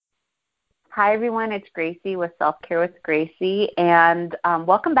Hi, everyone. It's Gracie with Self-Care with Gracie, and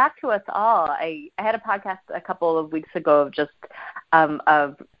welcome back to us all. I had a podcast a couple of weeks ago of just of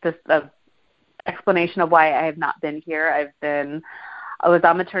explanation of why I have not been here. I was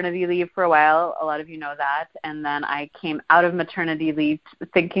on maternity leave for a while. A lot of you know that, and then I came out of maternity leave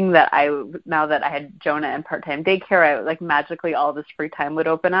thinking that now that I had Jonah and part-time daycare, magically all this free time would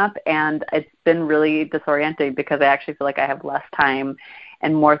open up, and it's been really disorienting because I actually feel like I have less time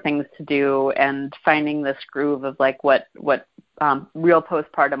and more things to do, and finding this groove of what real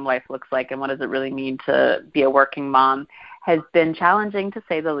postpartum life looks like and what does it really mean to be a working mom has been challenging, to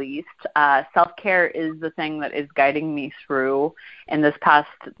say the least. Self-care is the thing that is guiding me through. In this past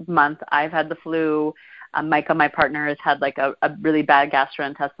month, I've had the flu. Micah, my partner, has had a really bad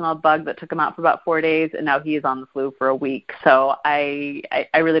gastrointestinal bug that took him out for about 4 days, and now he is on the flu for a week. So I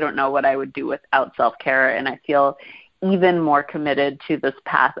really don't know what I would do without self-care, and I feel even more committed to this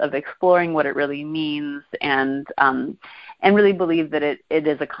path of exploring what it really means, and really believe that it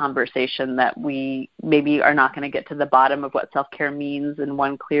is a conversation that we maybe are not going to get to the bottom of what self-care means in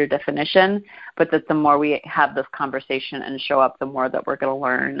one clear definition, but that the more we have this conversation and show up, the more that we're going to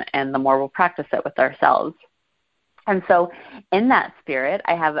learn and the more we'll practice it with ourselves. And so in that spirit,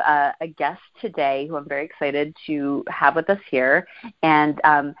 I have a guest today who I'm very excited to have with us here, and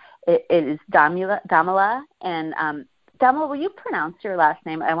it is Damala. And Damala, will you pronounce your last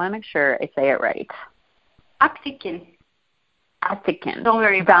name? I want to make sure I say it right. Aktikin. Don't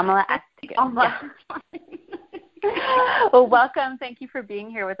worry about Damala Aktikin. Oh, yeah. Well, welcome. Thank you for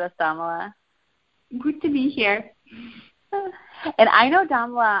being here with us, Damala. Good to be here. And I know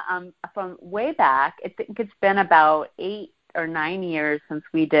Damala from way back. I think it's been about 8 or 9 years since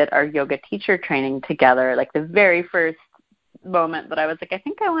we did our yoga teacher training together, the very first moment that I was I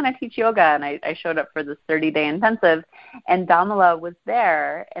think I want to teach yoga, and I showed up for this 30-day intensive, and Damala was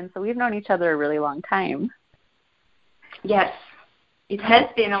there, and so we've known each other a really long time. Yes, it has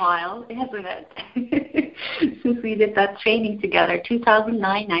been a while, hasn't it? Since we did that training together,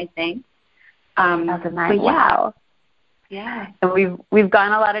 2009, I think. 2009, wow. Yeah. And we've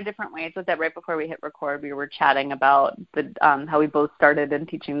gone a lot of different ways with that. Right before we hit record, we were chatting about how we both started in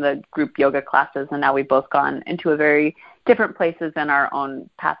teaching the group yoga classes, and now we've both gone into a very different places in our own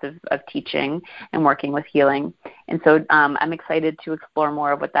path of teaching and working with healing. And so I'm excited to explore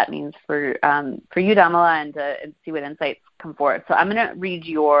more of what that means for you, Damala, and see what insights come forward. So I'm going to read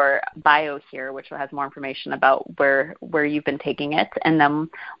your bio here, which has more information about where you've been taking it, and then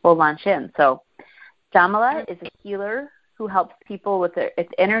we'll launch in. So Damala is a healer who helps people with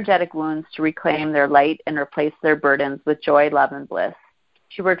its energetic wounds to reclaim their light and replace their burdens with joy, love, and bliss.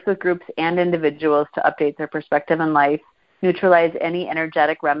 She works with groups and individuals to update their perspective in life, neutralize any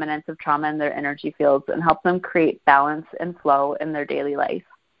energetic remnants of trauma in their energy fields, and help them create balance and flow in their daily life.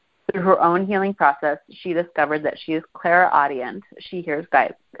 Through her own healing process, she discovered that she is clairaudient. She hears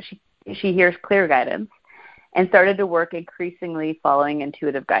clear guidance, and started to work increasingly following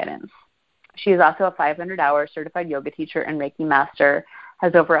intuitive guidance. She is also a 500-hour certified yoga teacher and Reiki master,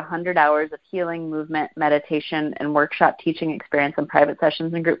 has over 100 hours of healing, movement, meditation, and workshop teaching experience in private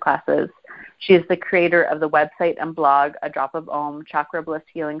sessions and group classes. She is the creator of the website and blog, A Drop of Om, Chakra Bliss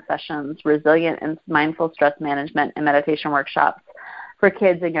Healing Sessions, Resilient and Mindful Stress Management and Meditation Workshops for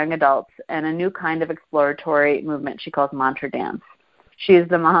kids and young adults, and a new kind of exploratory movement she calls Mantra Dance. She is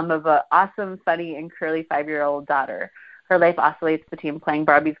the mom of an awesome, funny, and curly 5-year-old daughter. Her life oscillates between playing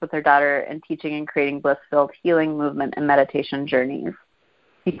Barbies with her daughter and teaching and creating bliss-filled healing, movement, and meditation journeys.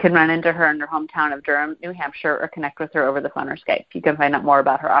 You can run into her in her hometown of Durham, New Hampshire, or connect with her over the phone or Skype. You can find out more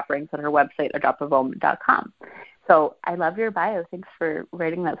about her offerings at her website, adropofom.com. So I love your bio. Thanks for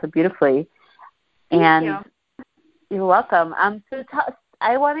writing that so beautifully. Thank you. You're welcome.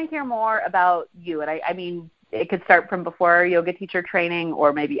 I want to hear more about you. And I mean, it could start from before yoga teacher training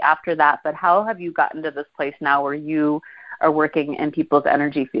or maybe after that, but how have you gotten to this place now where you are working in people's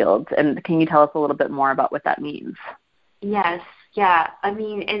energy fields? And can you tell us a little bit more about what that means? Yes. Yeah. I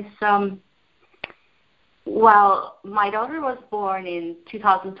mean, it's, well, my daughter was born in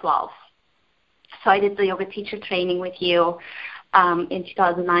 2012. So I did the yoga teacher training with you in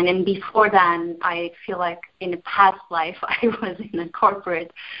 2009. And before then, I feel like in a past life, I was in a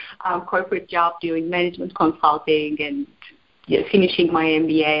corporate job doing management consulting and finishing my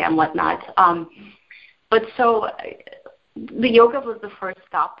MBA and whatnot. But so the yoga was the first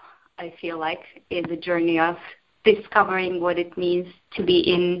stop, I feel like, in the journey of discovering what it means to be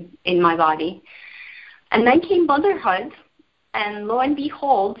in my body. And then came motherhood, and lo and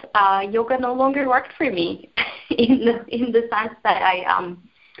behold, yoga no longer worked for me in the sense that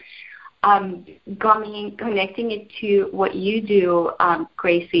connecting it to what you do,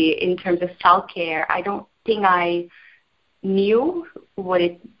 Gracie, in terms of self-care, I don't think I knew what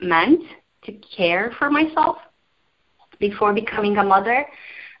it meant to care for myself before becoming a mother.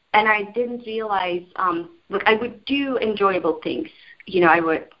 And I didn't realize, look, I would do enjoyable things. You know, I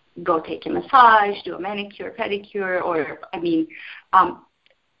would go take a massage, do a manicure, pedicure,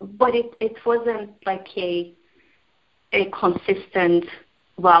 but it wasn't like a consistent,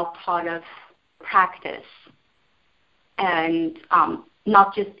 well thought of practice, and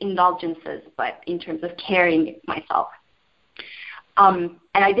not just indulgences, but in terms of caring myself. And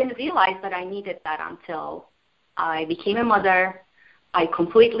I didn't realize that I needed that until I became a mother. I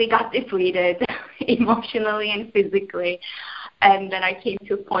completely got depleted emotionally and physically. And then I came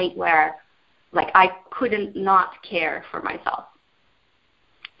to a point where, like, I couldn't not care for myself.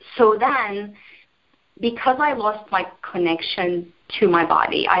 So then, because I lost my connection to my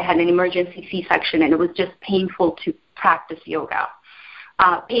body, I had an emergency C-section, and it was just painful to practice yoga.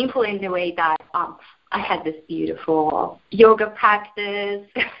 Painful in the way that I had this beautiful yoga practice.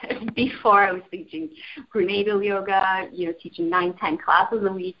 Before I was teaching prenatal yoga, teaching 9-10 classes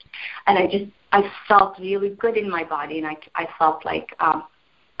a week, and I felt really good in my body, and I felt like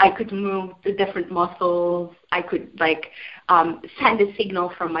I could move the different muscles. I could send a signal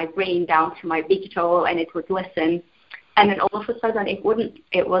from my brain down to my big toe, and it would listen. And then all of a sudden, it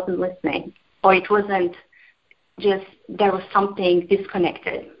wasn't listening, or it wasn't just, there was something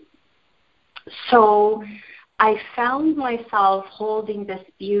disconnected. So I found myself holding this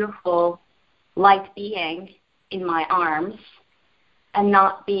beautiful light being in my arms and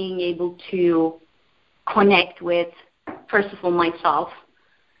not being able to connect with, first of all, myself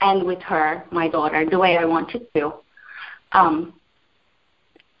and with her, my daughter, the way I wanted to. And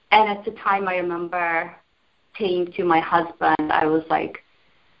at the time, I remember saying to my husband, I was like,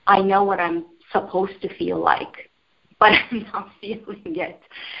 I know what I'm supposed to feel like, but I'm not feeling it,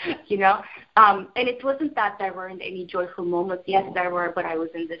 And it wasn't that there weren't any joyful moments. Yes, there were, but I was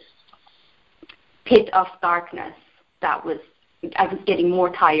in this pit of darkness I was getting more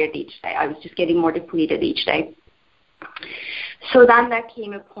tired each day. I was just getting more depleted each day. So then there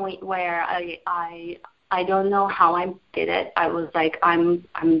came a point where I don't know how I did it. I was like, I'm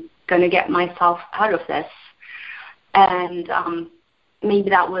going to get myself out of this. And maybe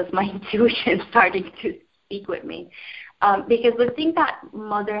that was my intuition starting to speak with me. Because the thing that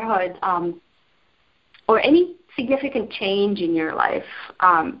motherhood or any significant change in your life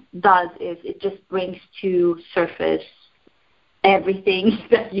does is it just brings to surface everything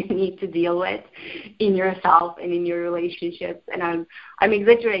that you need to deal with in yourself and in your relationships. And I'm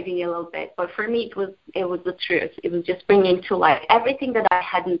exaggerating a little bit, but for me it was the truth. It was just bringing to light everything that I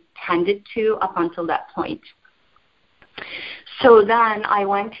hadn't tended to up until that point. So then I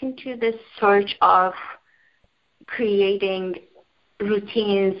went into this search of creating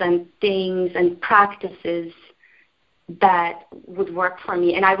routines and things and practices that would work for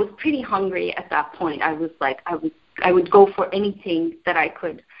me. And I was pretty hungry at that point. I was like, I would go for anything that I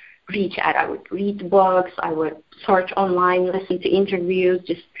could reach at. I would read books, I would search online, listen to interviews,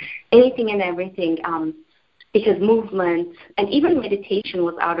 just anything and everything, because movement and even meditation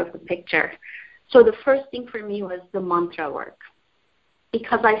was out of the picture. So the first thing for me was the mantra work,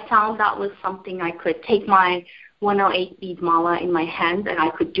 because I found that was something I could take my 108 bead mala in my hand and I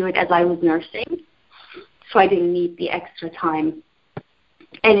could do it as I was nursing, so I didn't need the extra time.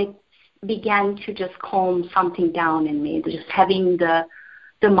 And it began to just calm something down in me, just having the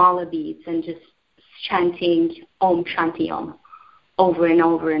mala beads and just chanting Om Shanti Om over and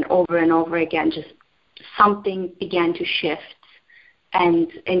over and over and over again. Just something began to shift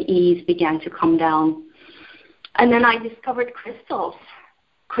and an ease began to come down. And then I discovered crystals.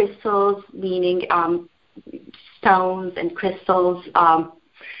 Crystals meaning stones and crystals,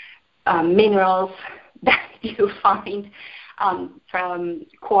 minerals that you find from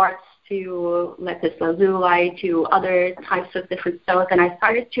quartz to lapis lazuli to other types of different stones. And I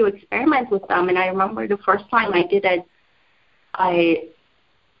started to experiment with them. And I remember the first time I did it, I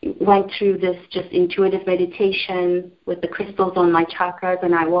went through this just intuitive meditation with the crystals on my chakras,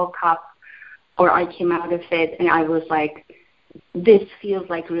 and I woke up, or I came out of it, and I was like, this feels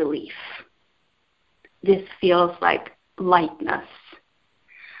like relief. This feels like lightness.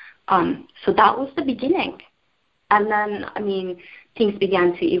 So that was the beginning. And then, things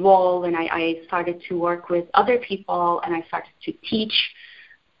began to evolve, and I started to work with other people, and I started to teach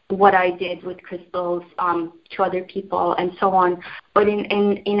what I did with crystals to other people, and so on. But in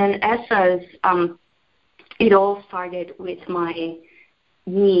an essence, it all started with my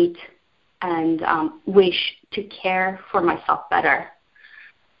need and wish to care for myself better.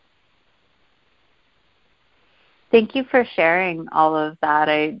 Thank you for sharing all of that.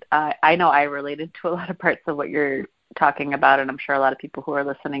 I know I related to a lot of parts of what you're talking about, and I'm sure a lot of people who are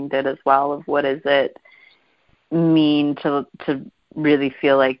listening did as well. Of what does it mean to really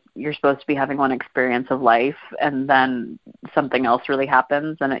feel like you're supposed to be having one experience of life, and then something else really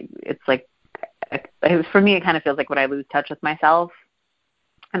happens, and it's like, for me, it kind of feels like when I lose touch with myself,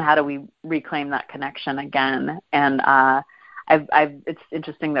 and how do we reclaim that connection again? And it's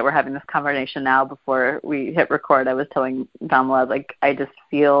interesting that we're having this conversation now before we hit record. I was telling Damla, like, I just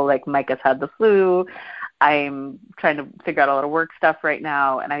feel like Mike has had the flu. I'm trying to figure out a lot of work stuff right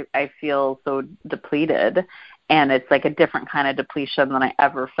now, and I feel so depleted. And it's like a different kind of depletion than I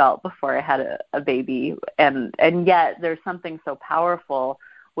ever felt before I had a baby. And yet there's something so powerful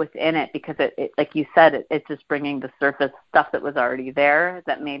within it, because it like you said, it's just bringing to surface stuff that was already there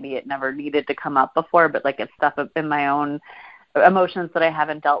that maybe it never needed to come up before, but like it's stuff in my own emotions that I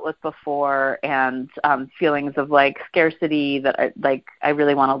haven't dealt with before, and feelings of like scarcity that I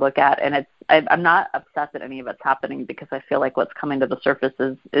really want to look at. And I'm not upset that any of it's happening, because I feel like what's coming to the surface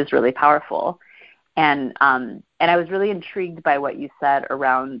is really powerful. And I was really intrigued by what you said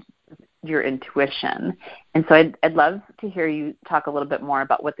around your intuition. And so I'd love to hear you talk a little bit more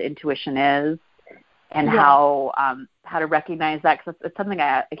about what the intuition is, and how to recognize that, because it's something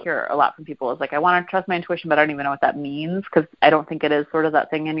I hear a lot from people. Is like, I want to trust my intuition, but I don't even know what that means, because I don't think it is sort of that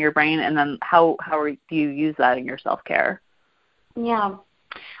thing in your brain. And then how do you use that in your self-care? Yeah.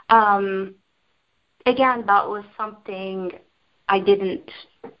 Again, that was something I didn't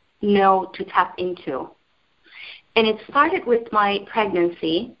know to tap into. And it started with my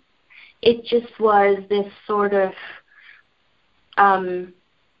pregnancy. It just was this sort of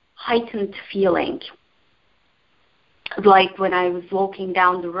heightened feeling. Like when I was walking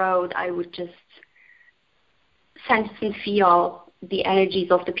down the road, I would just sense and feel the energies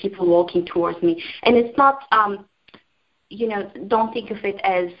of the people walking towards me. And it's not, don't think of it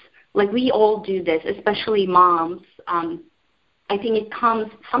as, like, we all do this, especially moms. I think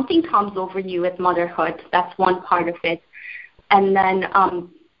something comes over you with motherhood. That's one part of it. And then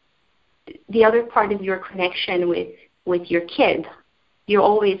the other part is your connection with your kid. You're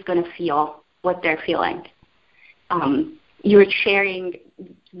always going to feel what they're feeling. You're sharing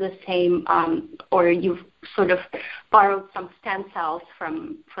the same, or you've sort of borrowed some stem cells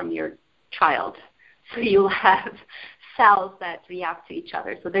from your child. So you'll have cells that react to each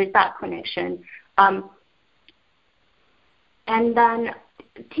other. So there's that connection. And then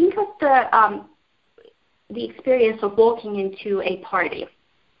think of the experience of walking into a party.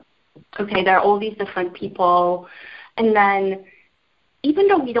 Okay, there are all these different people, and then even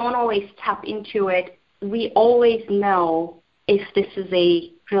though we don't always tap into it, we always know if this is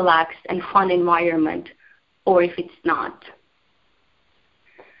a relaxed and fun environment or if it's not.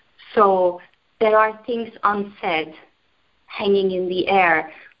 So there are things unsaid hanging in the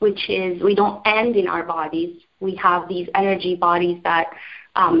air, which is we don't end in our bodies. We have these energy bodies that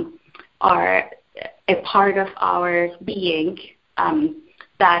are a part of our being,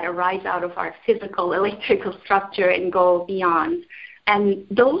 that arise out of our physical, electrical structure and go beyond. And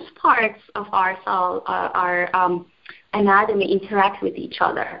those parts of our soul, our anatomy, interact with each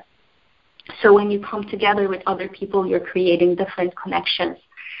other. So when you come together with other people, you're creating different connections.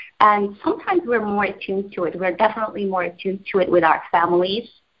 And sometimes we're more attuned to it. We're definitely more attuned to it with our families,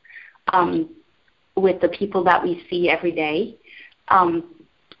 with the people that we see every day.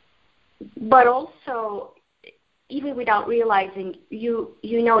 But also, even without realizing, you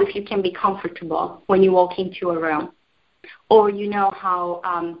know if you can be comfortable when you walk into a room. Or you know how,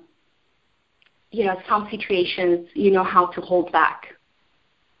 some situations, you know how to hold back.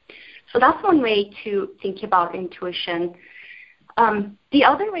 So that's one way to think about intuition. The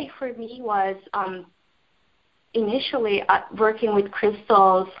other way for me was initially working with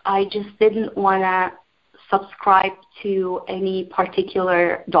crystals, I just didn't want to subscribe to any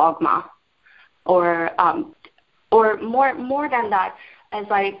particular dogma. Or more than that, as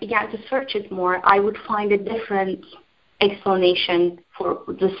I began to search it more, I would find a different explanation for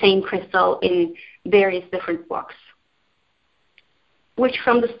the same crystal in various different books, which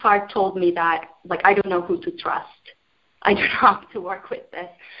from the start told me that, like, I don't know who to trust. I don't know how to work with this.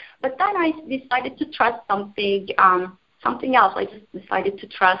 But then I decided to trust something else. I just decided to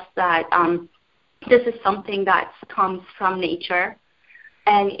trust that this is something that comes from nature,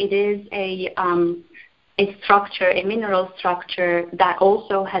 and it is a structure, a mineral structure that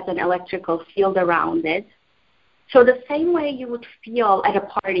also has an electrical field around it. So the same way you would feel at a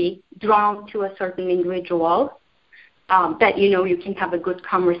party drawn to a certain individual that you can have a good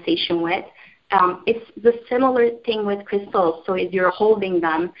conversation with, It's the similar thing with crystals. So as you're holding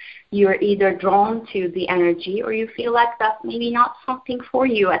them, you're either drawn to the energy or you feel like that's maybe not something for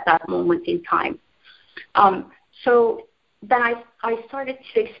you at that moment in time. So then I started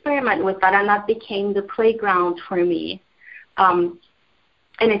to experiment with that, and that became the playground for me.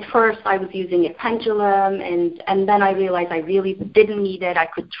 And at first I was using a pendulum, and then I realized I really didn't need it. I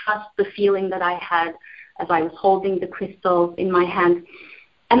could trust the feeling that I had as I was holding the crystals in my hand.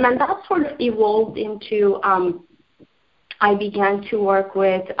 And then that sort of evolved into I began to work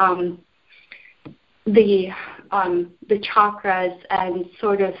with the chakras and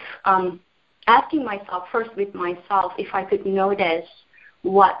sort of asking myself, first with myself, if I could notice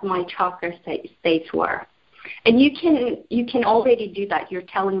what my chakra states were. And you can already do that. You're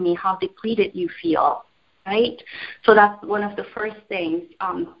telling me how depleted you feel, right? So that's one of the first things.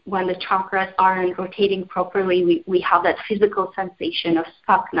 When the chakras aren't rotating properly, we have that physical sensation of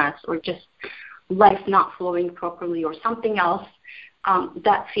stuckness or just life not flowing properly or something else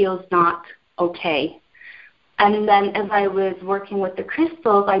that feels not okay. And then as I was working with the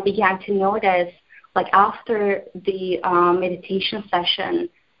crystals, I began to notice, like after the meditation session,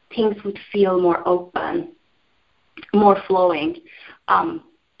 things would feel more open, more flowing. And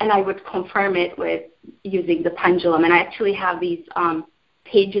I would confirm it with using the pendulum. And I actually have these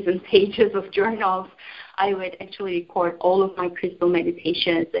pages and pages of journals. I would actually record all of my crystal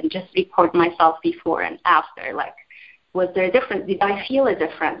meditations and just record myself before and after. Like, was there a difference? Did I feel a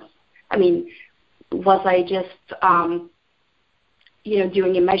difference? I mean, was I just,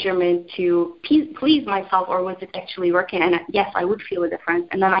 doing a measurement to please myself, or was it actually working? And yes, I would feel a difference.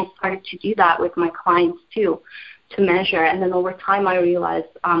 And then I started to do that with my clients too, to measure. And then over time I realized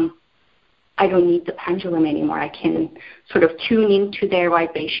I don't need the pendulum anymore. I can sort of tune into their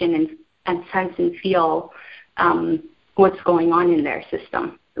vibration and sense and feel what's going on in their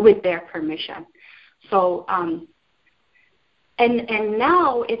system with their permission. So, and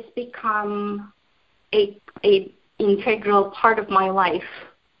now it's become a integral part of my life,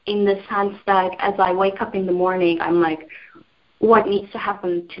 in the sense that as I wake up in the morning, I'm like, what needs to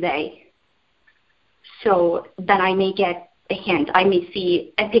happen today? So then I may get a hint. I may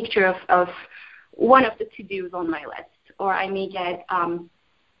see a picture of one of the to-dos on my list, or I may get,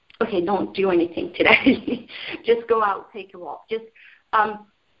 okay, don't do anything today. Just go out, take a walk.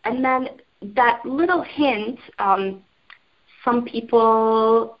 And then that little hint, some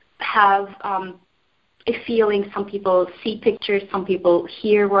people have a feeling, some people see pictures, some people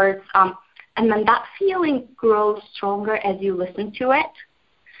hear words, and then that feeling grows stronger as you listen to it,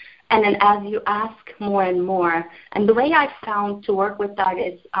 and then as you ask more and more. And the way I've found to work with that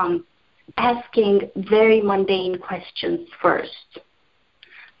is asking very mundane questions first.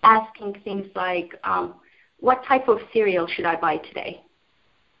 Asking things like, what type of cereal should I buy today?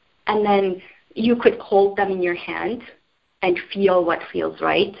 And then you could hold them in your hand and feel what feels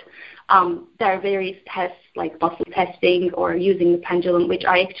right. There are various tests like muscle testing or using the pendulum, which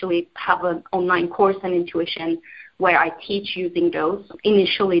I actually have an online course on intuition where I teach using those.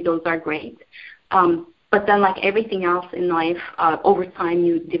 Initially, those are great. But then like everything else in life, over time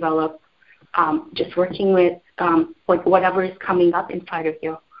you develop just working with like whatever is coming up inside of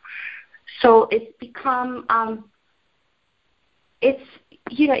you. So it's become,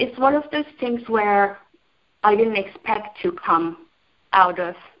 it's one of those things where I didn't expect to come out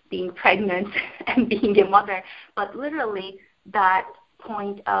of being pregnant and being a mother, but literally that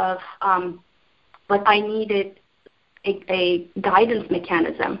point of like I needed a guidance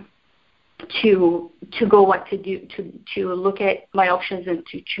mechanism to go what to do, to look at my options and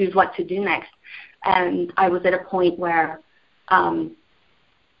to choose what to do next. And I was at a point where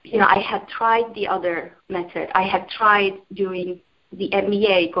I had tried the other method. I had tried doing the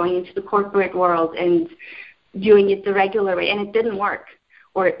MBA, going into the corporate world and doing it the regular way, and it didn't work,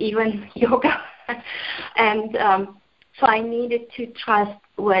 or even yoga. And so I needed to trust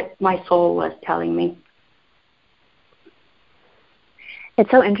what my soul was telling me.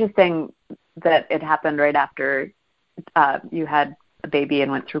 It's so interesting that it happened right after you had a baby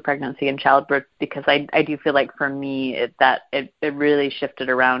and went through pregnancy and childbirth, because I do feel like for me it really shifted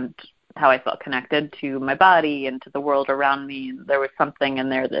around how I felt connected to my body and to the world around me. There was something in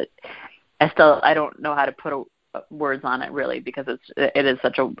there that I don't know how to put words on it really, because it is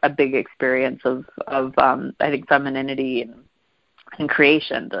such a big experience of I think femininity and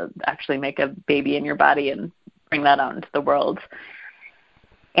creation, to actually make a baby in your body and bring that out into the world.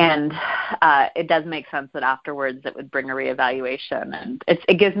 And it does make sense that afterwards it would bring a reevaluation, and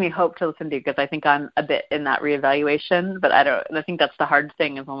it gives me hope to listen to because I think I'm a bit in that reevaluation. But I think that's the hard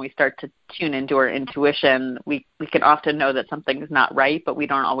thing is when we start to tune into our intuition, we can often know that something is not right, but we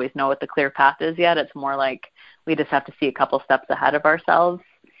don't always know what the clear path is yet. It's more like we just have to see a couple steps ahead of ourselves,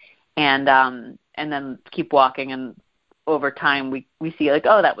 and then keep walking. And over time, we see like,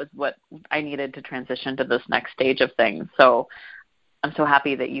 oh, that was what I needed to transition to this next stage of things. So I'm so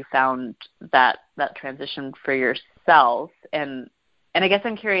happy that you found that transition for yourself. And I guess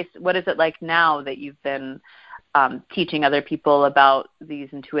I'm curious, what is it like now that you've been teaching other people about these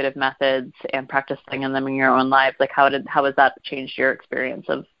intuitive methods and practicing them in your own lives? Like how has that changed your experience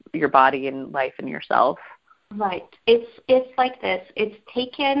of your body and life and yourself? Right. It's like this. It's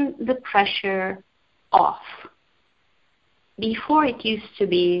taken the pressure off. Before it used to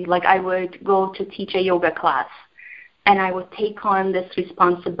be like I would go to teach a yoga class, and I would take on this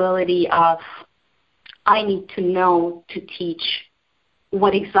responsibility of I need to know to teach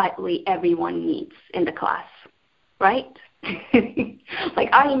what exactly everyone needs in the class, right? Like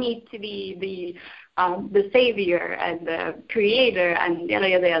I need to be the savior and the creator and yada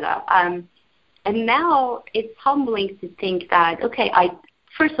yada yada. And now it's humbling to think that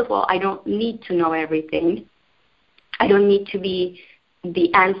first of all I don't need to know everything. I don't need to be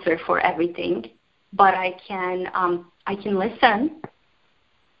the answer for everything, but I can listen.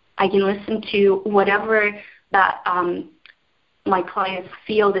 I can listen to whatever that my client's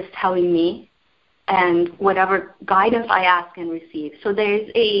field is telling me and whatever guidance I ask and receive. So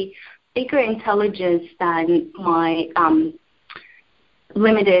there's a bigger intelligence than my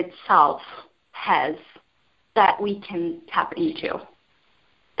limited self has that we can tap into,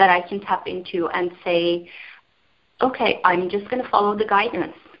 that I can tap into and say, okay, I'm just going to follow the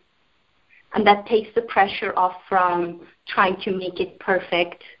guidance. And that takes the pressure off from trying to make it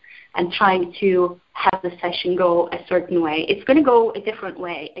perfect and trying to have the session go a certain way. It's going to go a different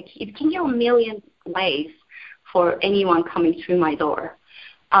way. It can go a million ways for anyone coming through my door.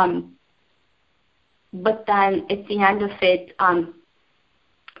 But then at the end of it,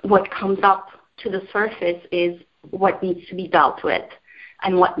 what comes up to the surface is what needs to be dealt with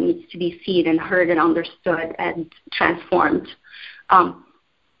and what needs to be seen and heard and understood and transformed.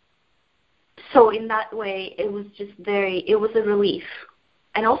 So in that way, it was a relief.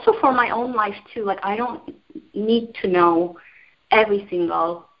 And also for my own life too, like I don't need to know every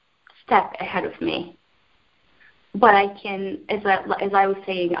single step ahead of me. But I can, as I was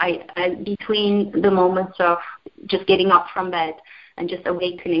saying, I between the moments of just getting up from bed and just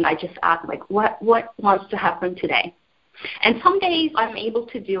awakening, I just ask like, what wants to happen today? And some days I'm able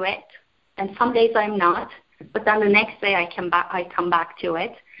to do it, and some days I'm not. But then the next day I come back to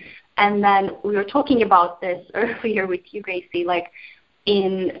it. And then we were talking about this earlier with you, Gracie, like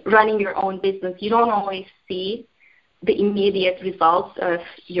in running your own business, you don't always see the immediate results of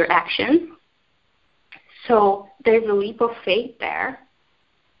your action. So there's a leap of faith there.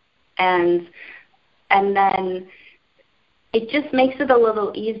 And then it just makes it a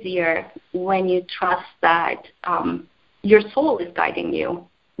little easier when you trust that your soul is guiding you,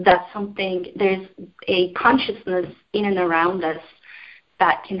 that there's a consciousness in and around us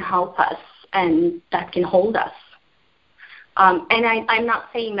that can help us and that can hold us. And I'm not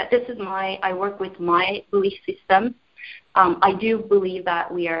saying that this is I work with my belief system. I do believe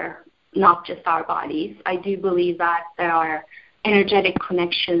that we are not just our bodies. I do believe that there are energetic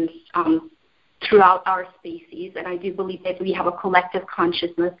connections throughout our species, and I do believe that we have a collective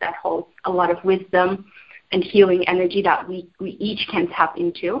consciousness that holds a lot of wisdom and healing energy that we each can tap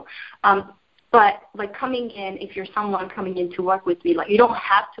into. But like coming in, if you're someone coming in to work with me, like you don't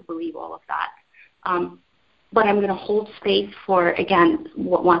have to believe all of that. But I'm going to hold space for, again,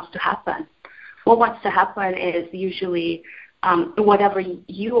 what wants to happen. What wants to happen is usually whatever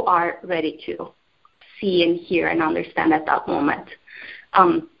you are ready to see and hear and understand at that moment.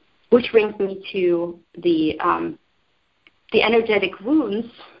 Which brings me to the energetic wounds,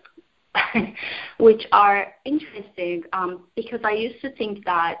 which are interesting because I used to think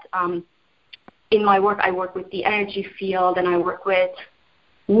that in my work, I work with the energy field and I work with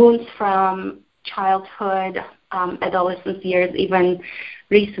wounds from childhood, adolescence years, even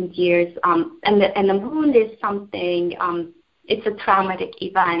recent years. And the wound is something, it's a traumatic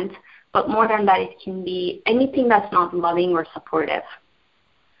event, but more than that, it can be anything that's not loving or supportive.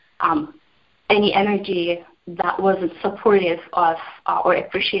 Any energy that wasn't supportive of or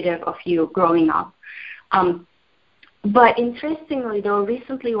appreciative of you growing up. But interestingly, though,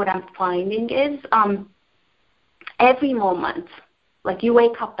 recently what I'm finding is every moment, like you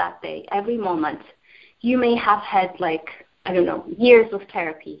wake up that day, every moment, you may have had like I don't know, years of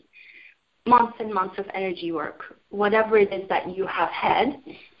therapy, months and months of energy work, whatever it is that you have had,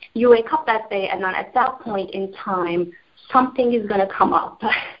 you wake up that day, and then at that point in time, something is going to come up.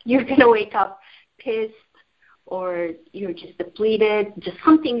 You're going to wake up pissed, or you're just depleted, just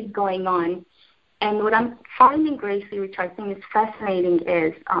something is going on. And what I'm finding, Gracie, which I think is fascinating,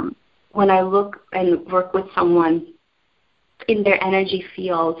 is when I look and work with someone in their energy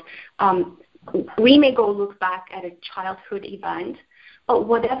field, we may go look back at a childhood event, but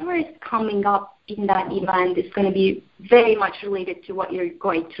whatever is coming up in that event is going to be very much related to what you're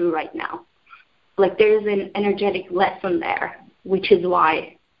going through right now. Like there is an energetic lesson there, which is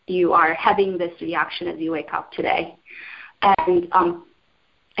why you are having this reaction as you wake up today.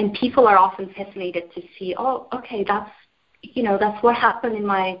 And people are often fascinated to see, oh, okay, that's what happened in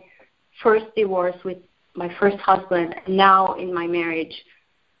my first divorce with my first husband, and now in my marriage,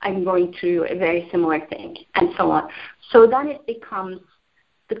 I'm going through a very similar thing, and so on. So then it becomes,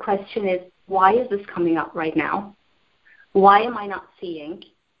 the question is, why is this coming up right now? Why am I not seeing?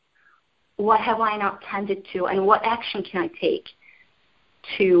 What have I not tended to, and what action can I take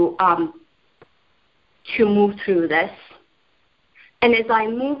to move through this? And as I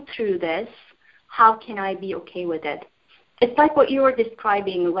move through this, how can I be okay with it? It's like what you were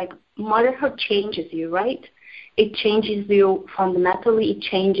describing, like motherhood changes you, right? It changes you fundamentally. It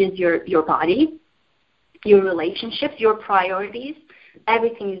changes your body, your relationships, your priorities.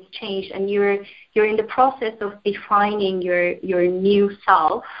 Everything is changed, and you're in the process of defining your new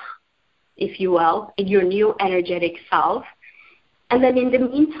self, if you will, your new energetic self. And then in the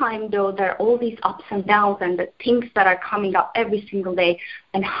meantime, though, there are all these ups and downs and the things that are coming up every single day.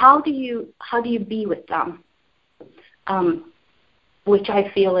 And how do you be with them? Which I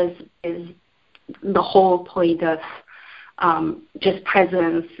feel is the whole point of just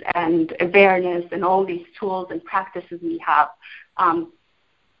presence and awareness and all these tools and practices we have.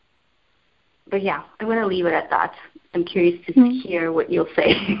 But yeah, I'm going to leave it at that. I'm curious to hear what you'll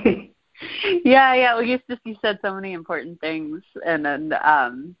say. Yeah. Well, you said so many important things, and then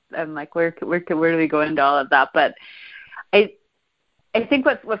I'm like, where do we go into all of that? But I think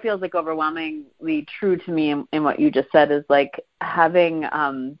what feels like overwhelmingly true to me in what you just said is like having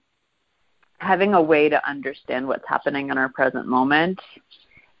a way to understand what's happening in our present moment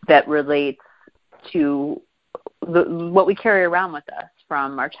that relates to what we carry around with us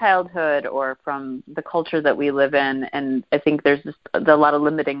from our childhood or from the culture that we live in. And I think there's just a lot of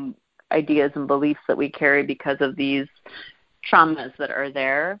limiting ideas and beliefs that we carry because of these traumas that are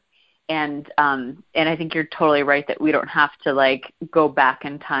there. And I think you're totally right that we don't have to like go back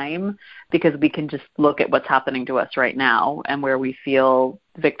in time, because we can just look at what's happening to us right now and where we feel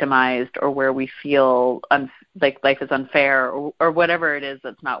victimized or where we feel like life is unfair or whatever it is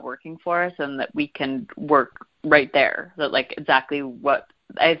that's not working for us, and that we can work right there. That like exactly what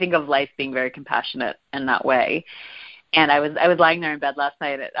I think of life being very compassionate in that way. And I was lying there in bed last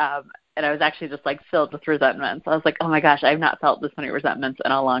night and I was actually just like filled with resentments. I was like, oh my gosh, I've not felt this many resentments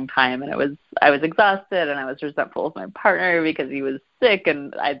in a long time. And I was exhausted, and I was resentful of my partner because he was sick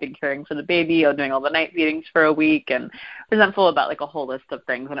and I'd been caring for the baby, doing all the night feedings for a week, and resentful about like a whole list of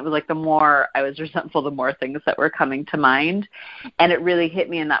things. And it was like the more I was resentful, the more things that were coming to mind. And it really hit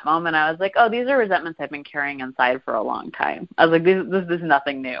me in that moment. I was like, oh, these are resentments I've been carrying inside for a long time. I was like, this is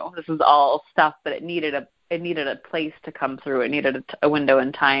nothing new. This is all stuff, but it needed a place to come through. It needed a window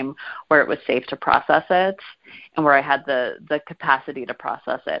in time where it was safe to process it, and where I had the capacity to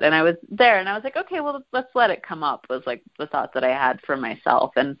process it. And I was there, and I was like, okay, well, let's let it come up, was like the thought that I had for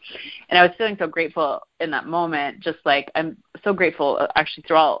myself. And I was feeling so grateful in that moment, just like I'm so grateful actually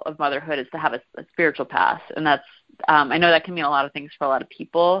through all of motherhood, is to have a spiritual path. And that's, I know that can mean a lot of things for a lot of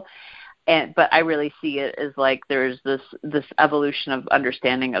people. But I really see it as like there's this evolution of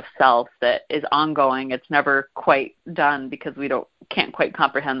understanding of self that is ongoing. It's never quite done because we can't quite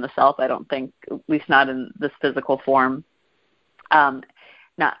comprehend the self, I don't think, at least not in this physical form. I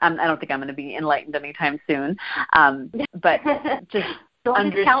don't think I'm going to be enlightened anytime soon. But just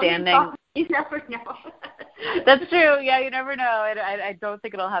understanding. You never know. That's true. Yeah, you never know. I don't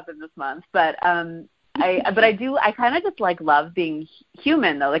think it'll happen this month, but I kind of just like love being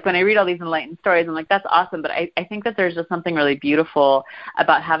human though. Like when I read all these enlightened stories, I'm like, that's awesome. But I think that there's just something really beautiful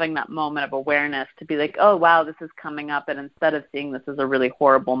about having that moment of awareness to be like, oh wow, this is coming up. And instead of seeing this as a really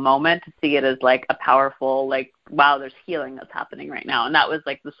horrible moment, to see it as like a powerful, like, wow, there's healing that's happening right now. And that was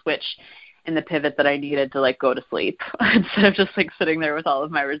like the switch and the pivot that I needed to like go to sleep instead of just like sitting there with all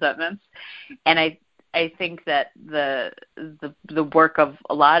of my resentments. And I think that the work of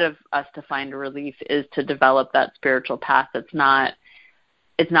a lot of us to find relief is to develop that spiritual path. It's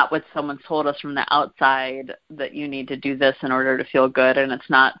it's not what someone told us from the outside that you need to do this in order to feel good, and it's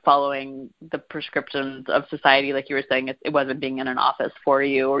not following the prescriptions of society, like you were saying. It wasn't being in an office for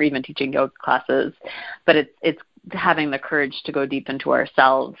you or even teaching yoga classes, but it's having the courage to go deep into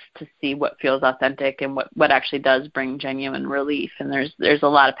ourselves to see what feels authentic and what actually does bring genuine relief. And there's a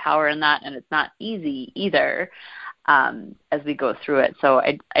lot of power in that, and it's not easy either as we go through it. So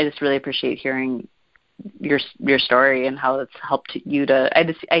I just really appreciate hearing your story and how it's helped you to.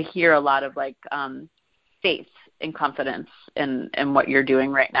 I hear a lot of like faith and confidence in what you're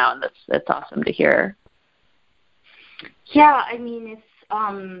doing right now, and that's awesome to hear. Yeah, I mean, it's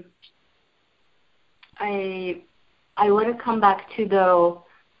I want to come back to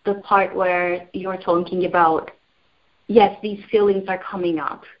the part where you're talking about, yes, these feelings are coming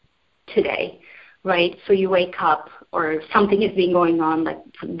up today, right? So you wake up or something has been going on like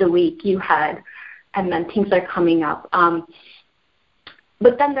the week you had, and then things are coming up.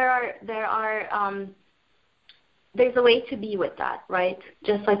 But then there's a way to be with that, right?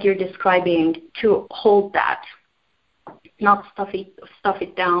 Just like you're describing, to hold that, not stuff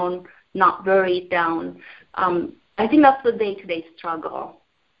it down, not worry it down. I think that's the day-to-day struggle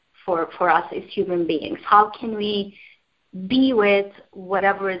for us as human beings. How can we be with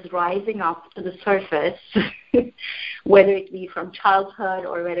whatever is rising up to the surface, whether it be from childhood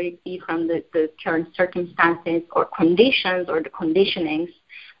or whether it be from the current circumstances or conditions or the conditionings,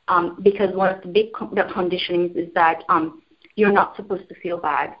 because one of the big conditionings is that you're not supposed to feel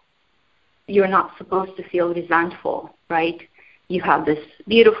bad. You're not supposed to feel resentful, right? You have this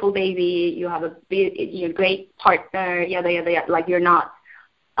beautiful baby, you have a great partner, yada, yada, yada. Like, you're not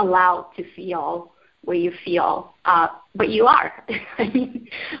allowed to feel what you feel, but you are, I mean,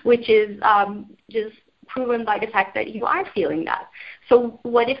 which is just proven by the fact that you are feeling that. So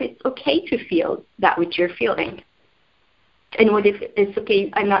what if it's okay to feel that which you're feeling? And what if it's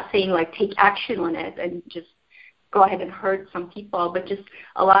okay, I'm not saying like take action on it and just go ahead and hurt some people, but just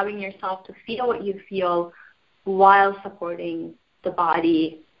allowing yourself to feel what you feel while supporting the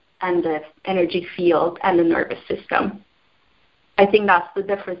body and the energy field and the nervous system. I think that's the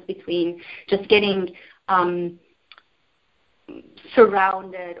difference between just getting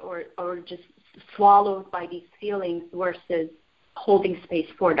surrounded or just swallowed by these feelings versus holding space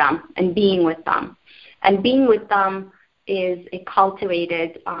for them and being with them. And being with them is a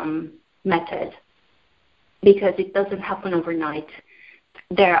cultivated method because it doesn't happen overnight.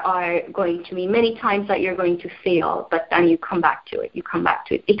 There are going to be many times that you're going to fail, but then you come back to it.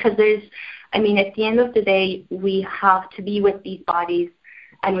 Because at the end of the day, we have to be with these bodies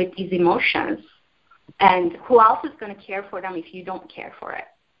and with these emotions. And who else is going to care for them if you don't care for it?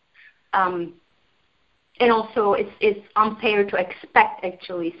 And also, it's unfair to expect,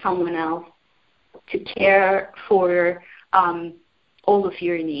 actually, someone else to care for all of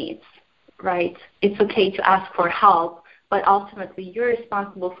your needs, right? It's okay to ask for help, but ultimately you're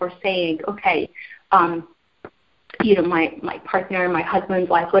responsible for saying, okay, my partner, my husband,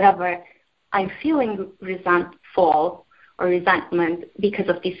 wife, whatever, I'm feeling resentful or resentment because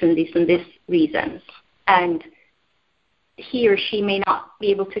of this and this and this reasons. And he or she may not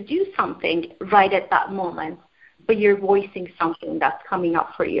be able to do something right at that moment, but you're voicing something that's coming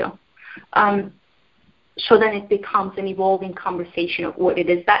up for you. So then it becomes an evolving conversation of what it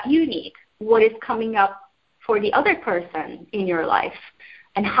is that you need, what is coming up for the other person in your life,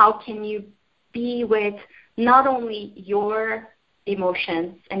 and how can you be with not only your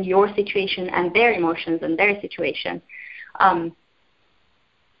emotions and your situation and their emotions and their situation,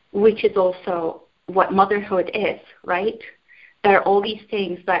 which is also what motherhood is, right? There are all these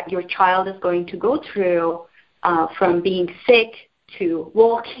things that your child is going to go through, from being sick to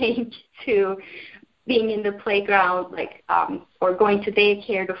walking to being in the playground, or going to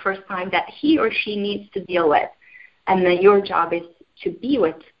daycare the first time, that he or she needs to deal with. And then your job is to be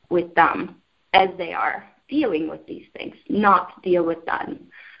with them as they are dealing with these things, not deal with them,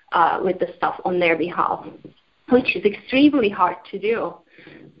 with the stuff on their behalf, which is extremely hard to do,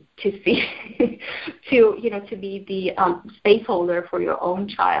 to see, to be the space holder for your own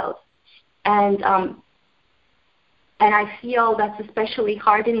child. And I feel that's especially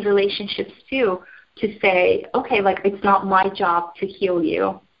hard in relationships too, to say, okay, it's not my job to heal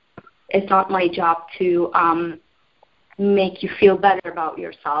you. It's not my job to make you feel better about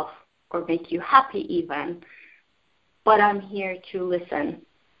yourself or make you happy even. But I'm here to listen,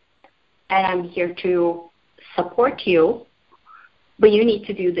 and I'm here to support you, but you need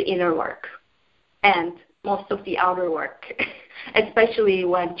to do the inner work and most of the outer work, especially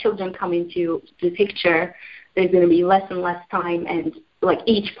when children come into the picture. There's going to be less and less time, and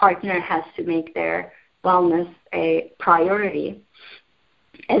each partner has to make their wellness a priority.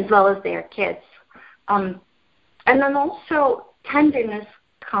 as well as their kids. And then also tenderness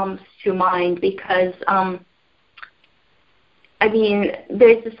comes to mind because,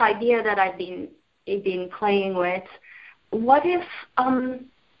 there's this idea that I've been playing with. What if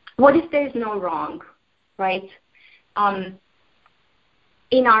there's no wrong, right?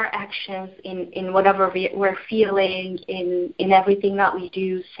 In our actions, in whatever we're feeling, in everything that we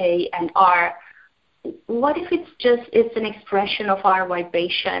do, say, and are. What if it's an expression of our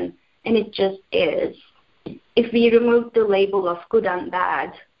vibration, and it just is? If we remove the label of good and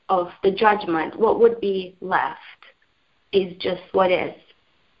bad, of the judgment, what would be left is just what is.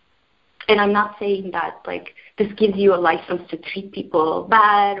 And I'm not saying that like this gives you a license to treat people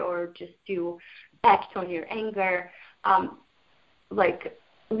bad or just to act on your anger.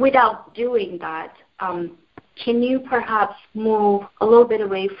 Without doing that, can you perhaps move a little bit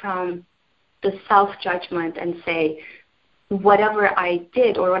away from the self-judgment and say, whatever I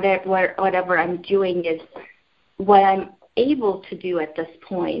did or whatever I'm doing is what I'm able to do at this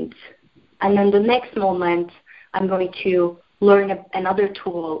point. And then the next moment, I'm going to learn another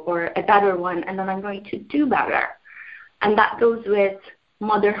tool or a better one, and then I'm going to do better. And that goes with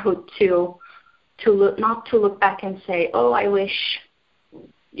motherhood too, not to look back and say, oh, I wish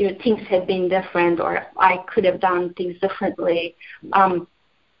things had been different or I could have done things differently.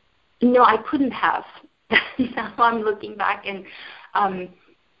 No, I couldn't have. Now I'm looking back and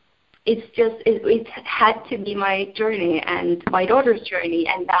it had to be my journey and my daughter's journey,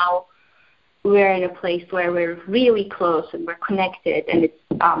 and now we're in a place where we're really close and we're connected, and it's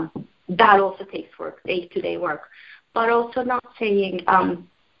that also takes work, day-to-day work. But also not saying,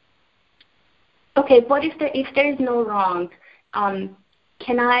 okay, but if there's no wrong,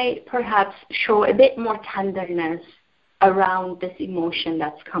 can I perhaps show a bit more tenderness around this emotion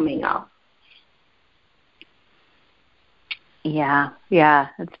that's coming up? Yeah,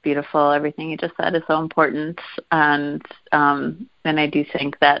 it's beautiful. Everything you just said is so important, and I do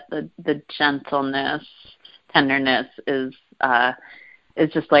think that the gentleness, tenderness is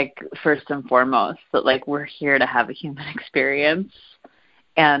just like first and foremost that like we're here to have a human experience,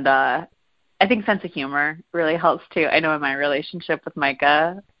 and I think sense of humor really helps too. I know in my relationship with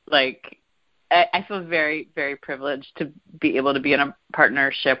Micah, like I feel very, very privileged to be able to be in a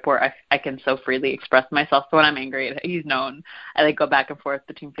partnership where I can so freely express myself. So when I'm angry, he's known, I like go back and forth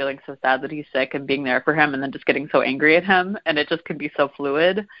between feeling so sad that he's sick and being there for him and then just getting so angry at him. And it just can be so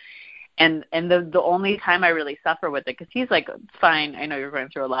fluid. And the only time I really suffer with it, because he's like, it's fine, I know you're going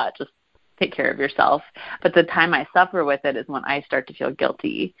through a lot, just take care of yourself. But the time I suffer with it is when I start to feel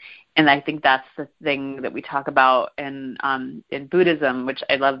guilty. And I think that's the thing that we talk about in Buddhism, which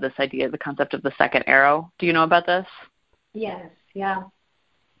I love this idea, the concept of the second arrow. Do you know about this? Yes, yeah.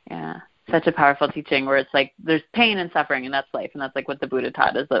 Yeah, such a powerful teaching where it's like there's pain and suffering, and that's life. And that's like what the Buddha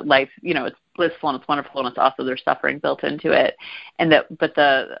taught is that life, it's blissful and it's wonderful, and it's also there's suffering built into it. And but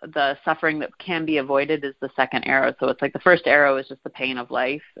the suffering that can be avoided is the second arrow. So it's like the first arrow is just the pain of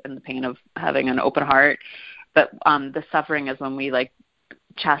life and the pain of having an open heart. But the suffering is when we like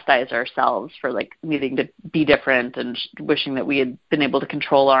chastise ourselves for like needing to be different and wishing that we had been able to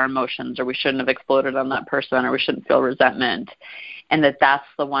control our emotions, or we shouldn't have exploded on that person, or we shouldn't feel resentment, and that's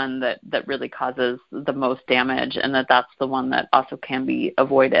the one that really causes the most damage, and that's the one that also can be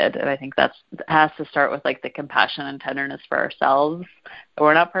avoided. And I think that has to start with like the compassion and tenderness for ourselves.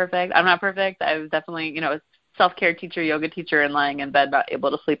 We're not perfect. I'm not perfect. I was definitely self-care teacher, yoga teacher, and lying in bed not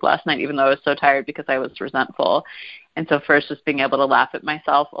able to sleep last night even though I was so tired because I was resentful. And so first just being able to laugh at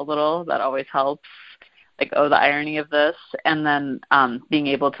myself a little, that always helps. Like, oh, the irony of this. And then being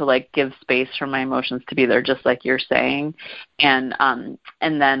able to like give space for my emotions to be there, just like you're saying. And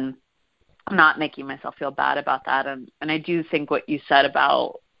then not making myself feel bad about that. And I do think what you said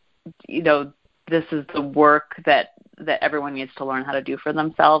about, this is the work that everyone needs to learn how to do for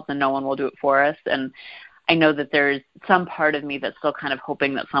themselves, and no one will do it for us. And I know that there's some part of me that's still kind of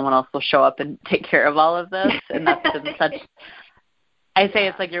hoping that someone else will show up and take care of all of this. And that's been such, I say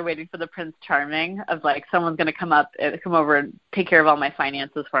it's like you're waiting for the Prince Charming of like someone's going to come over and take care of all my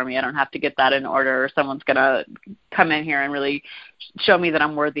finances for me. I don't have to get that in order, or someone's going to come in here and really show me that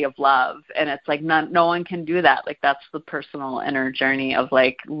I'm worthy of love. And it's like no one can do that. Like that's the personal inner journey of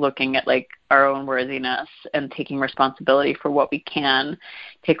like looking at like our own worthiness and taking responsibility for what we can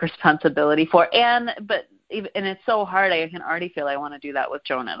take responsibility for. And it's so hard. I can already feel I want to do that with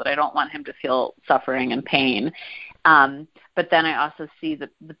Jonah, that I don't want him to feel suffering and pain. But then I also see the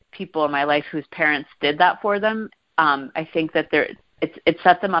people in my life whose parents did that for them. I think that it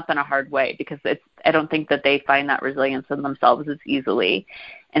set them up in a hard way, because I don't think that they find that resilience in themselves as easily.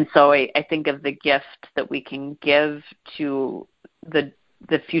 And so I think of the gift that we can give to the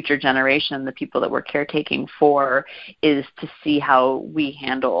the future generation, the people that we're caretaking for, is to see how we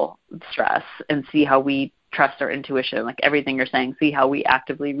handle stress and see how we trust our intuition, like everything you're saying, see how we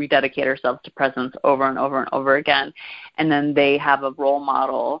actively rededicate ourselves to presence over and over and over again. And then they have a role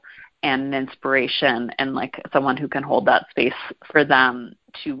model and an inspiration and like someone who can hold that space for them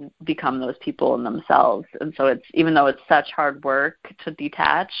to become those people in themselves. And so it's, even though it's such hard work to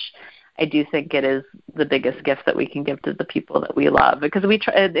detach, I do think it is the biggest gift that we can give to the people that we love, because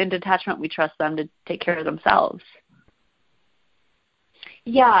in detachment, we trust them to take care of themselves.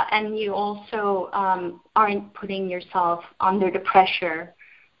 Yeah, and you also aren't putting yourself under the pressure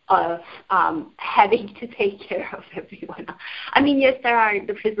of having to take care of everyone. I mean, yes, there are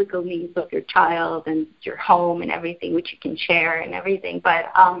the physical needs of your child and your home and everything, which you can share and everything, but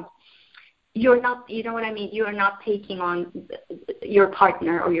you're not, you know what I mean? You are not taking on your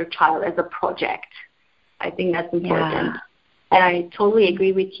partner or your child as a project. I think that's important. Yeah. And I totally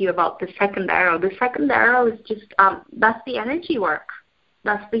agree with you about the second arrow. The second arrow is just, that's the energy work.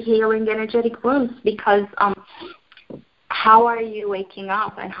 That's the healing energetic wounds, because how are you waking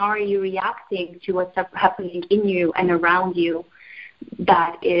up and how are you reacting to what's happening in you and around you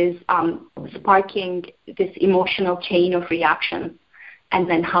that is sparking this emotional chain of reaction? And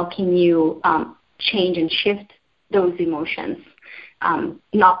then how can you change and shift those emotions,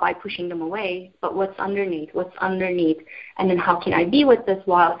 not by pushing them away, but what's underneath, and then how can I be with this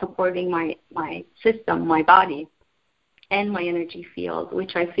while supporting my system, my body, and my energy field,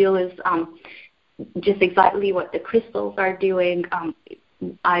 which I feel is just exactly what the crystals are doing.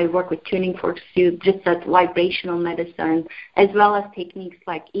 I work with tuning forks too, just that vibrational medicine, as well as techniques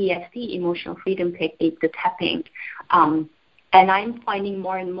like EFT, emotional freedom technique, the tapping. And I'm finding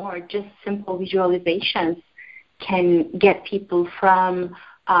more and more just simple visualizations can get people from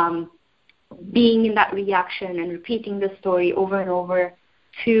being in that reaction and repeating the story over and over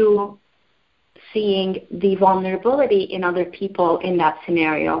to seeing the vulnerability in other people in that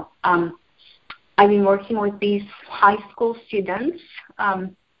scenario. I've been working with these high school students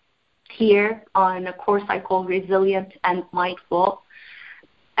here on a course I call Resilient and Mindful.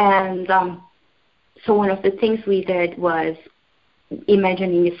 And so one of the things we did was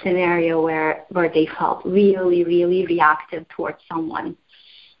imagining a scenario where they felt really, really reactive towards someone.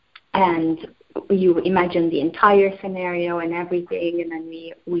 And you imagine the entire scenario and everything, and then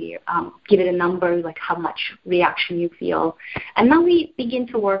we give it a number, like how much reaction you feel. And then we begin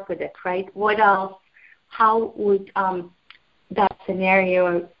to work with it, right? What else? How would that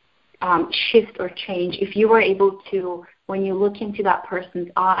scenario shift or change if you were able to, when you look into that person's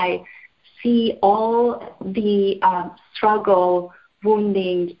eye, see all the struggle,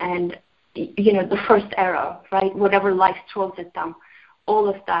 wounding, and, you know, the first arrow, right? Whatever life throws at them, all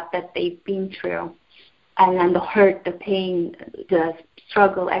of that they've been through, and then the hurt, the pain, the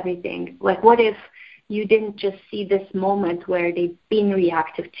struggle, everything. Like, what if you didn't just see this moment where they've been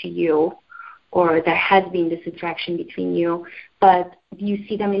reactive to you, or there has been this attraction between you, but you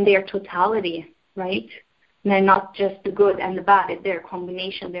see them in their totality, right? And they're not just the good and the bad. They're a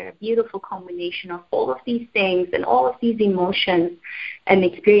combination. They're a beautiful combination of all of these things and all of these emotions and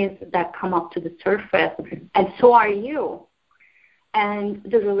experiences that come up to the surface. And so are you. And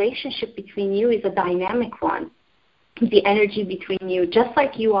the relationship between you is a dynamic one. The energy between you, just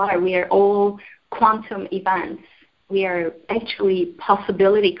like you are, we are all quantum events. We are actually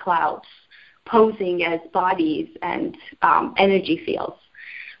possibility clouds posing as bodies and energy fields.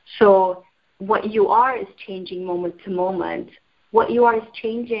 So what you are is changing moment to moment. What you are is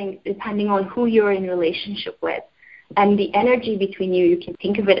changing depending on who you're in relationship with. And the energy between you can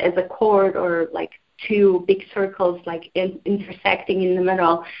think of it as a cord or like two big circles like intersecting in the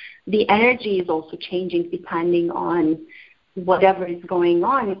middle. The energy is also changing depending on whatever is going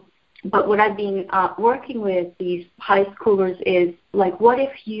on. But what I've been working with these high schoolers is like, what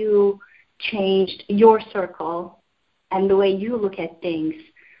if you changed your circle and the way you look at things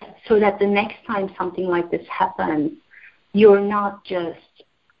so that the next time something like this happens, you're not just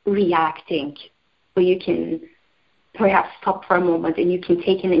reacting, but you can perhaps stop for a moment and you can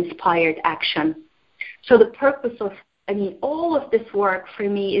take an inspired action. So the purpose of, all of this work for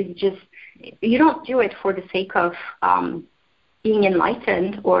me is just, you don't do it for the sake of being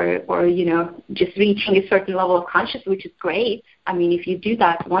enlightened or just reaching a certain level of consciousness, which is great. If you do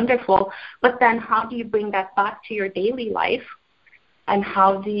that, wonderful. But then how do you bring that back to your daily life? And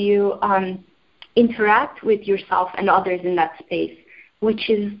how do you interact with yourself and others in that space, which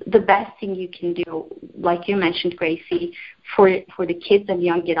is the best thing you can do, like you mentioned, Gracie, for the kids and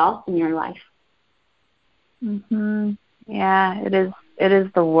young adults in your life. Mm-hmm. Yeah, it is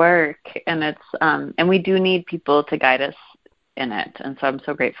the work, and it's and we do need people to guide us in it. And so I'm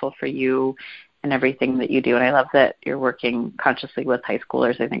so grateful for you and everything that you do. And I love that you're working consciously with high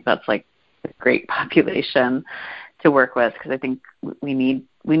schoolers. I think that's like a great population to work with, because I think we need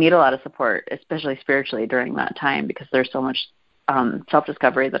a lot of support, especially spiritually during that time, because there's so much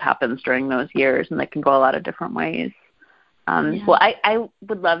self-discovery that happens during those years, and that can go a lot of different ways. Well, I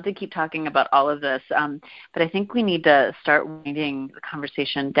would love to keep talking about all of this, but I think we need to start winding the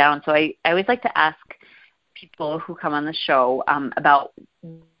conversation down. So I always like to ask people who come on the show about,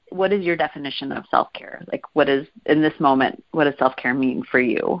 what is your definition of self-care? Like, what is, in this moment, what does self-care mean for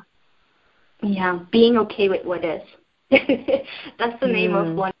you? Yeah, being okay with what is. That's the name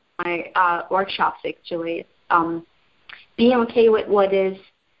of one of my workshops, actually. Being okay with what is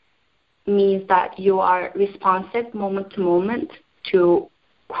means that you are responsive moment to moment to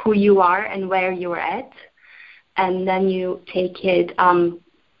who you are and where you are at, and then you take it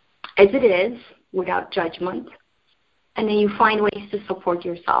as it is without judgment, and then you find ways to support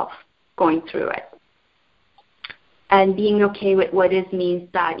yourself going through it. And being okay with what is means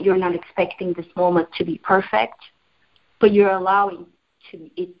that you're not expecting this moment to be perfect, but you're allowing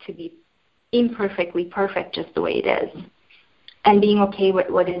it to be imperfectly perfect just the way it is. And being okay with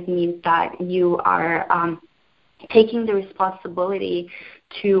what is means that you are taking the responsibility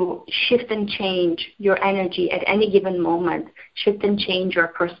to shift and change your energy at any given moment, shift and change your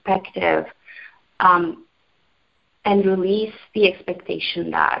perspective, and release the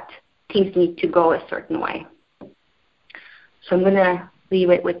expectation that things need to go a certain way. So I'm going to leave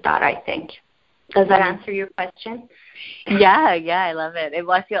it with that, I think. Does that answer your question? Yeah, I love it. I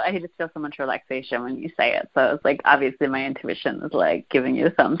just feel so much relaxation when you say it. So it's like, obviously my intuition is like giving you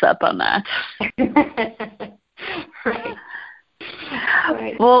a thumbs up on that. Right.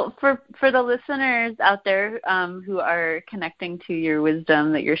 Well, for the listeners out there who are connecting to your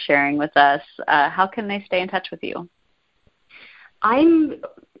wisdom that you're sharing with us, how can they stay in touch with you? I'm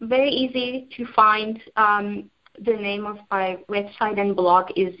very easy to find. The name of my website and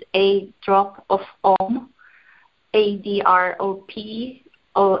blog is A Drop of Om,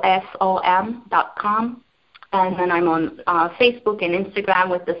 ADROPOFOM.com. And then I'm on Facebook and Instagram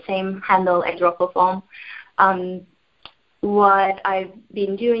with the same handle, A Drop of Om. What I've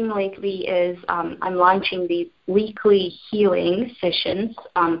been doing lately is I'm launching these weekly healing sessions,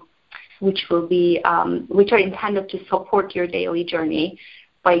 which are intended to support your daily journey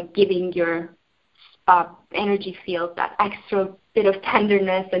by giving your energy field that extra bit of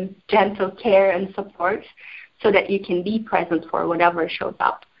tenderness and gentle care and support, so that you can be present for whatever shows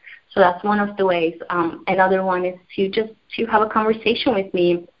up. So that's one of the ways. Another one is to have a conversation with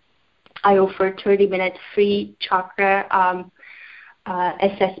me. I offer 30-minute free chakra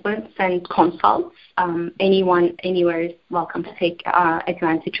assessments and consults. Anyone, anywhere is welcome to take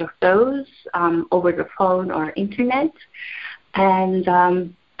advantage of those over the phone or internet. And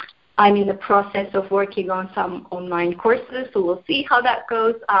I'm in the process of working on some online courses, so we'll see how that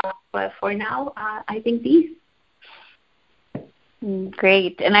goes. But for now, I think these.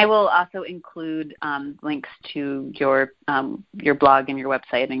 Great. And I will also include links to your blog and your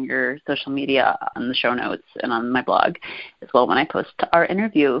website and your social media on the show notes and on my blog as well when I post our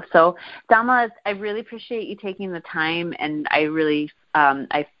interview. So, Damla, I really appreciate you taking the time, and I really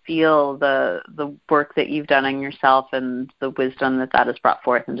I feel the work that you've done on yourself and the wisdom that has brought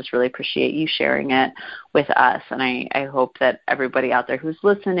forth, and just really appreciate you sharing it with us. And I hope that everybody out there who's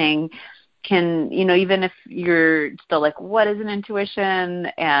listening can, even if you're still like, what is an intuition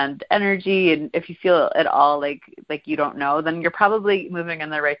and energy, and if you feel at all like you don't know, then you're probably moving in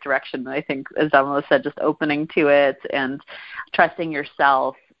the right direction. I think, as Damla said, just opening to it and trusting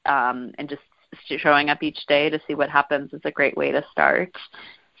yourself and just showing up each day to see what happens is a great way to start.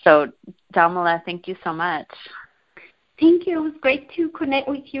 So, Damla, thank you so much. Thank you. It was great to connect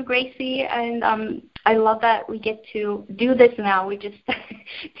with you, Gracie, and I love that we get to do this now. We just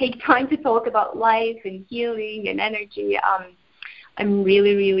take time to talk about life and healing and energy. I'm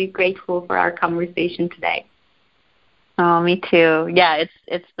really, really grateful for our conversation today. Oh, me too. Yeah,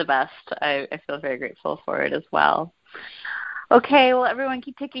 it's the best. I feel very grateful for it as well. Okay, well, everyone,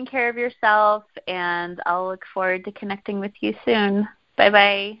 keep taking care of yourself, and I'll look forward to connecting with you soon.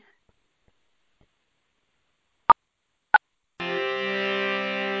 Bye-bye.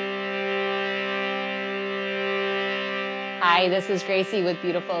 Hi, this is Gracie with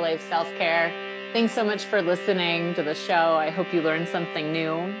Beautiful Life Self-Care. Thanks so much for listening to the show. I hope you learned something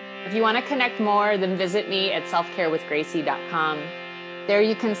new. If you want to connect more, then visit me at selfcarewithgracie.com. There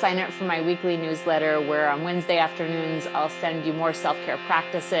you can sign up for my weekly newsletter, where on Wednesday afternoons I'll send you more self-care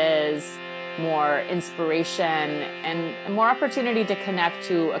practices, more inspiration, and more opportunity to connect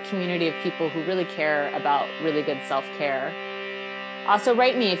to a community of people who really care about really good self-care. Also,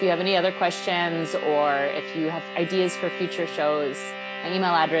 write me if you have any other questions or if you have ideas for future shows. My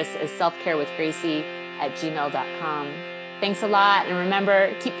email address is selfcarewithgracie@gmail.com. Thanks a lot. And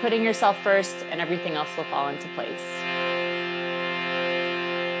remember, keep putting yourself first and everything else will fall into place.